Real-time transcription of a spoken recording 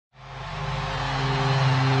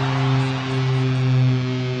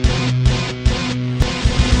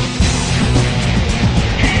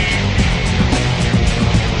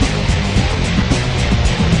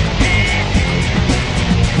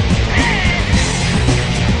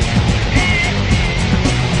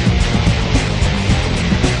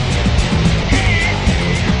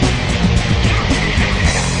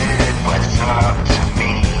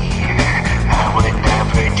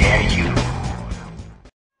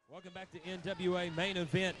Welcome back to NWA main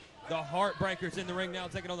event. The Heartbreakers in the ring now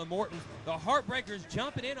taking on the Mortons. The Heartbreakers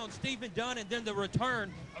jumping in on Stephen Dunn, and then the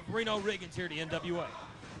return of Reno Riggins here to NWA.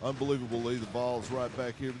 Unbelievable, Lee. The ball's right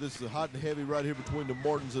back here. This is hot and heavy right here between the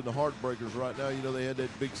Mortons and the Heartbreakers right now. You know, they had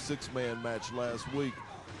that big six-man match last week.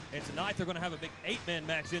 And tonight they're going to have a big eight-man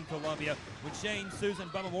match in Columbia when Shane, Susan,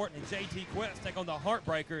 Bubba Morton, and JT Quest take on the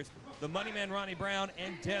Heartbreakers, the Money Man Ronnie Brown,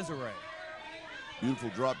 and Desiree. Beautiful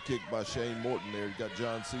drop kick by Shane Morton there. He got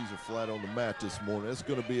John Caesar flat on the mat this morning. It's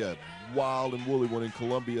going to be a wild and woolly one in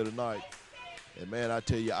Columbia tonight. And, man, I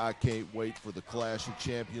tell you, I can't wait for the Clash of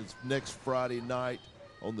Champions next Friday night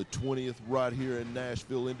on the 20th right here in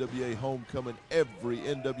Nashville. NWA homecoming. Every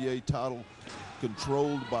NWA title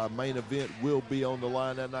controlled by main event will be on the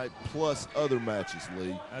line that night, plus other matches,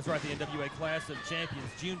 Lee. That's right, the NWA Clash of Champions,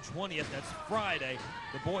 June 20th. That's Friday.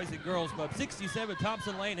 The Boys and Girls Club, 67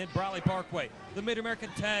 Thompson Lane and Briley Parkway. The Mid-American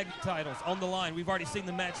Tag titles on the line. We've already seen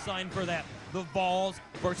the match signed for that. The Vols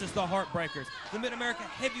versus the Heartbreakers. The Mid-American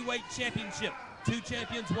Heavyweight Championship. 2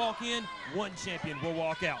 champions walk in, 1 champion will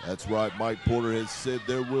walk out. That's right. Mike Porter has said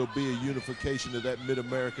there will be a unification of that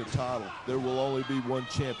Mid-America title. There will only be 1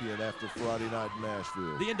 champion after Friday night in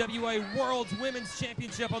Nashville. The NWA World's Women's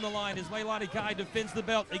Championship on the line as Leilani Kai defends the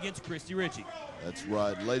belt against Christy Ritchie. That's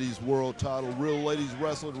right. Ladies World title, real ladies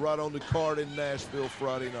wrestling right on the card in Nashville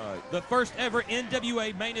Friday night. The first ever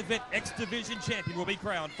NWA main event X Division champion will be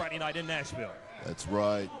crowned Friday night in Nashville. That's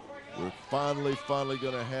right. We're finally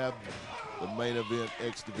going to have the main event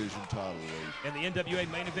X Division title, Lee. And the NWA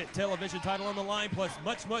main event television title on the line, plus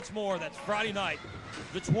much, much more. That's Friday night,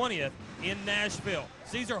 the 20th, in Nashville.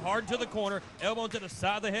 Caesar hard to the corner, elbow to the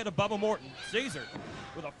side of the head of Bubba Morton. Caesar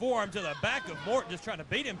with a forearm to the back of Morton, just trying to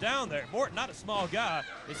beat him down there. Morton, not a small guy,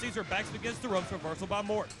 and Caesar backs against the ropes, reversal by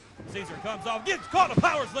Morton. Caesar comes off, gets caught, a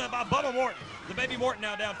power slam by Bubba Morton. The baby Morton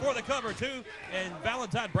now down for the cover, too, and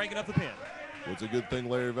Valentine breaking up the pin. Well, it's a good thing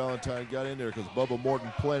Larry Valentine got in there because Bubba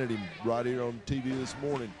Morton planted him right here on TV this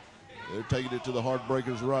morning. They're taking it to the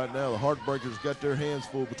Heartbreakers right now. The Heartbreakers got their hands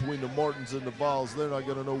full between the Mortons and the Vols. They're not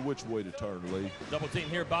going to know which way to turn, Lee. Double team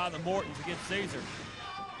here by the Mortons against Caesar.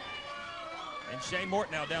 And Shane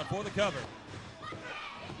Morton now down for the cover.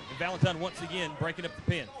 And Valentine once again breaking up the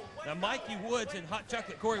pin. Now, Mikey Woods and Hot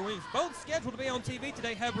Chocolate Corey Williams, both scheduled to be on TV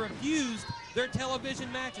today, have refused their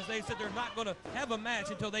television matches. They said they're not going to have a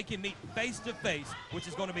match until they can meet face-to-face, which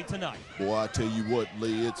is going to be tonight. Boy, I tell you what,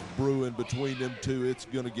 Lee, it's brewing between them two. It's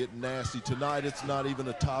going to get nasty. Tonight, it's not even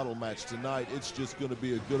a title match. Tonight, it's just going to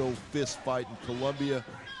be a good old fist fight in Columbia.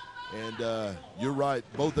 And you're right.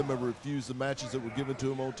 Both of them have refused the matches that were given to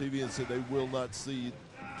them on TV and said they will not see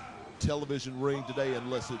television ring today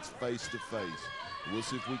unless it's face-to-face. We'll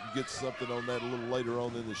see if we can get something on that a little later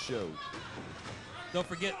on in the show. Don't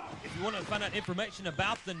forget, if you want to find out information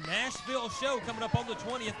about the Nashville show coming up on the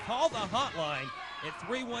 20th, call the hotline at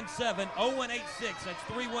 317-0186. That's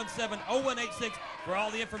 317-0186 for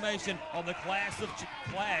all the information on the Clash of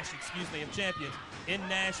Champions in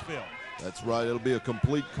Nashville. That's right. It'll be a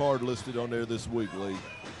complete card listed on there this week, Lee.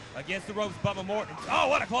 Against the ropes, Bubba Morton. Oh,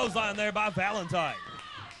 what a clothesline there by Valentine.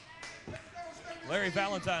 Larry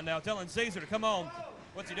Valentine now telling Caesar to come on.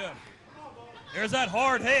 What's he doing? There's that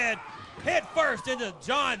hard head first into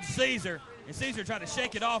John Caesar. And Caesar trying to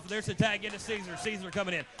shake it off. There's a tag into Caesar. Caesar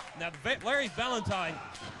coming in. Now, Larry Valentine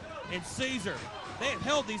and Caesar, they have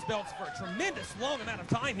held these belts for a tremendous long amount of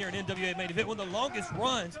time here in NWA main event. One of the longest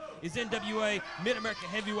runs is NWA Mid-American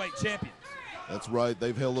Heavyweight Champions. That's right.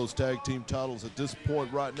 They've held those tag team titles. At this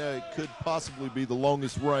point right now, it could possibly be the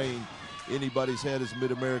longest reign anybody's had as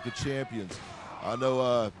Mid-America champions. I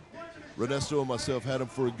know Ernesto and myself had them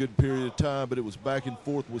for a good period of time, but it was back and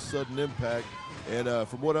forth with Sudden Impact. And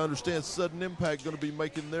from what I understand, Sudden Impact going to be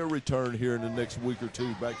making their return here in the next week or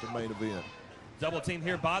two back to main event. Double team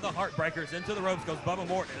here by the Heartbreakers. Into the ropes goes Bubba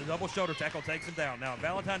Morton, and a double shoulder tackle takes him down. Now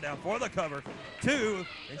Valentine down for the cover, 2,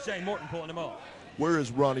 and Shane Morton pulling him off. Where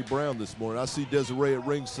is Ronnie Brown this morning? I see Desiree at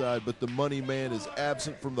ringside, but the money man is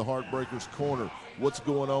absent from the Heartbreakers corner. What's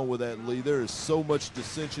going on with that, Lee? There is so much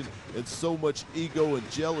dissension and so much ego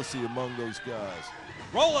and jealousy among those guys.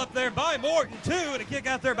 Roll up there by Morton, 2, and a kick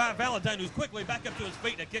out there by Valentine, who's quickly back up to his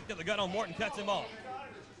feet, and a kick to the gut on Morton cuts him off.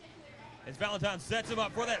 As Valentine sets him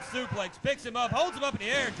up for that suplex, picks him up, holds him up in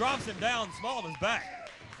the air, drops him down small of his back.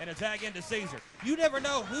 And a tag into Caesar. You never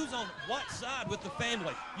know who's on what side with the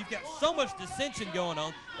family. You've got so much dissension going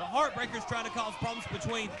on. The Heartbreakers trying to cause problems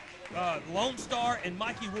between Lone Star and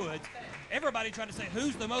Mikey Woods. everybody trying to say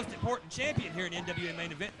who's the most important champion here in NWA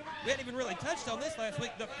main event. We hadn't even really touched on this last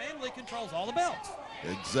week. The family controls all the belts.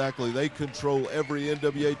 Exactly. They control every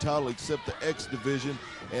NWA title except the X division,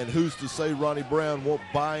 and who's to say Ronnie Brown won't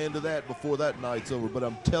buy into that before that night's over. But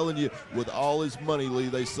I'm telling you, with all his money, Lee,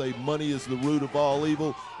 they say money is the root of all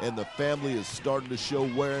evil, and the family is starting to show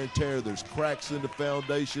wear and tear. There's cracks in the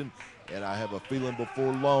foundation, and I have a feeling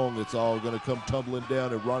before long it's all going to come tumbling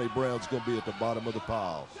down, and Ronnie Brown's going to be at the bottom of the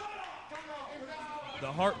pile. The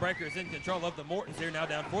Heartbreakers in control of the Mortons here, now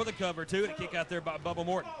down for the cover, too, and a kick out there by Bubba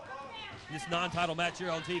Morton. This non-title match here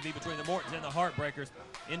on TV between the Mortons and the Heartbreakers.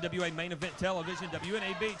 NWA Main Event Television,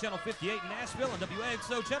 WNAB Channel 58 in Nashville, and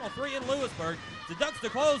WAXO Channel 3 in Lewisburg. Deducts the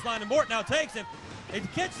clothesline, and Morton now takes him. He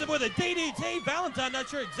catches him with a DDT. Valentine not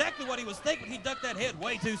sure exactly what he was thinking. He ducked that head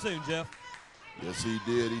way too soon, Jeff. Yes, he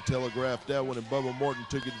did. He telegraphed that one, and Bubba Morton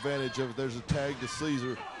took advantage of it. There's a tag to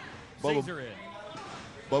Caesar. Caesar in.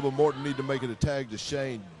 Bubba Morton need to make it a tag to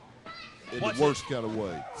Shane in the worst kind of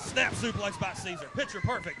way. Snap suplex by Caesar. Picture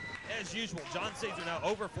perfect as usual. John Caesar now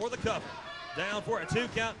over for the cover. Down for a 2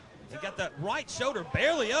 count. He got that right shoulder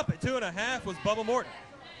barely up at 2.5 was Bubba Morton.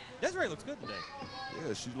 Desiree looks good today.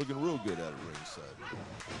 Yeah, she's looking real good at it ringside.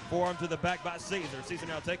 Forearm to the back by Caesar. Caesar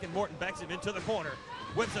now taking Morton, backs him into the corner.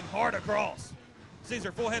 Whips him hard across.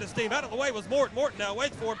 Caesar full head of steam. Out of the way was Morton. Morton now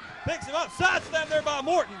waits for him. Picks him up. Sidestep there by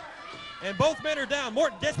Morton. And both men are down.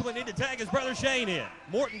 Morton desperately need to tag his brother Shane in.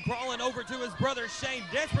 Morton crawling over to his brother Shane.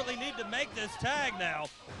 Desperately need to make this tag now.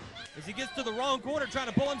 As he gets to the wrong corner trying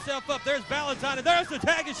to pull himself up. There's Valentine, and there's the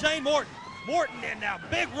tag of Shane Morton. Morton in now.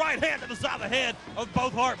 Big right hand to the side of the head of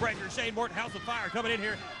both Heartbreakers. Shane Morton, House of Fire, coming in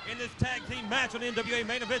here in this tag team match on NWA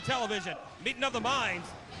Main Event Television. Meeting of the minds.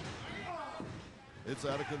 It's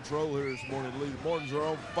out of control here this morning, Lee. The Mortons are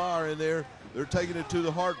on fire in there. They're taking it to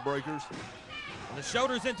the Heartbreakers. The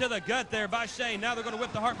shoulders into the gut there by Shane. Now they're going to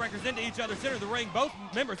whip the Heartbreakers into each other. Center of the ring, both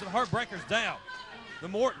members of the Heartbreakers down. The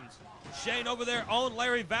Mortons. Shane over there on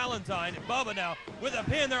Larry Valentine. And Bubba now with a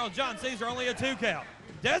pin there on John Caesar, only a 2 count.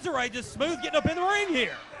 Desiree just smooth getting up in the ring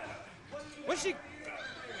here.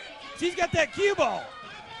 She's got that cue ball.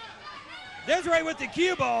 Desiree with the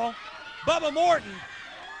cue ball. Bubba Morton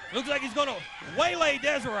looks like he's going to waylay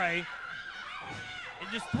Desiree. And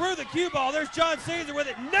just threw the cue ball. There's John Caesar with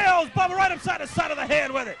it. Nails Bubba right upside the side of the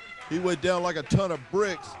head with it. He went down like a ton of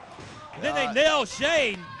bricks. And then they nail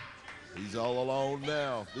Shane. He's all alone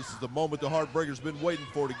now. This is the moment the Heartbreakers been waiting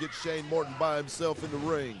for, to get Shane Morton by himself in the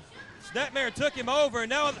ring. Snapmare took him over, and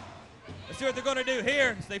now let's see what they're going to do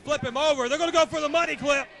here. As they flip him over, they're going to go for the money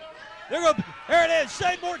clip. There it is.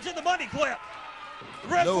 Shane Morton's in the money clip.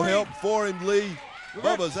 No help for him, Lee.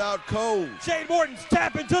 Bubba's out cold. Shane Morton's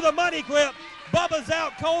tapping to the money clip. Bubba's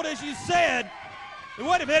out cold, as you said. And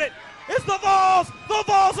wait a minute. It's the Vols. The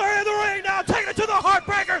Vols are in the ring now, taking it to the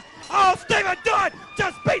Heartbreakers. Oh, Stephen Dunn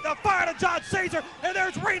just beat the fire to John Caesar. And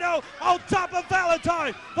there's Reno on top of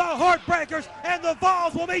Valentine. The Heartbreakers and the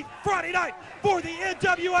Vols will meet Friday night for the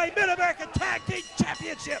NWA Mid-American Tag Team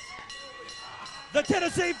Championship. The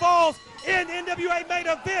Tennessee Vols in NWA Main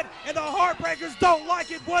Event, and the Heartbreakers don't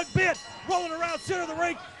like it one bit. Rolling around center of the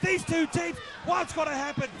ring, these two teams, what's going to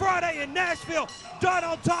happen Friday in Nashville? Dunn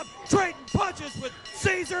on top, trading punches with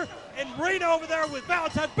Caesar, and Reno over there with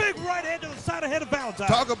Valentine. Big right hand to the side of the head of Valentine.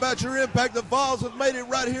 Talk about your impact. The Vols have made it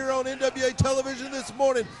right here on NWA television this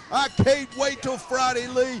morning. I can't wait till Friday,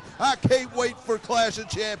 Lee. I can't wait for Clash of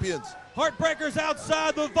Champions. Heartbreakers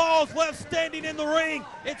outside, the Vols left standing in the ring.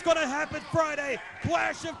 It's going to happen Friday.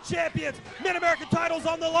 Clash of Champions. Mid-American titles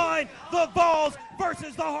on the line. The Vols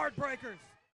versus the Heartbreakers.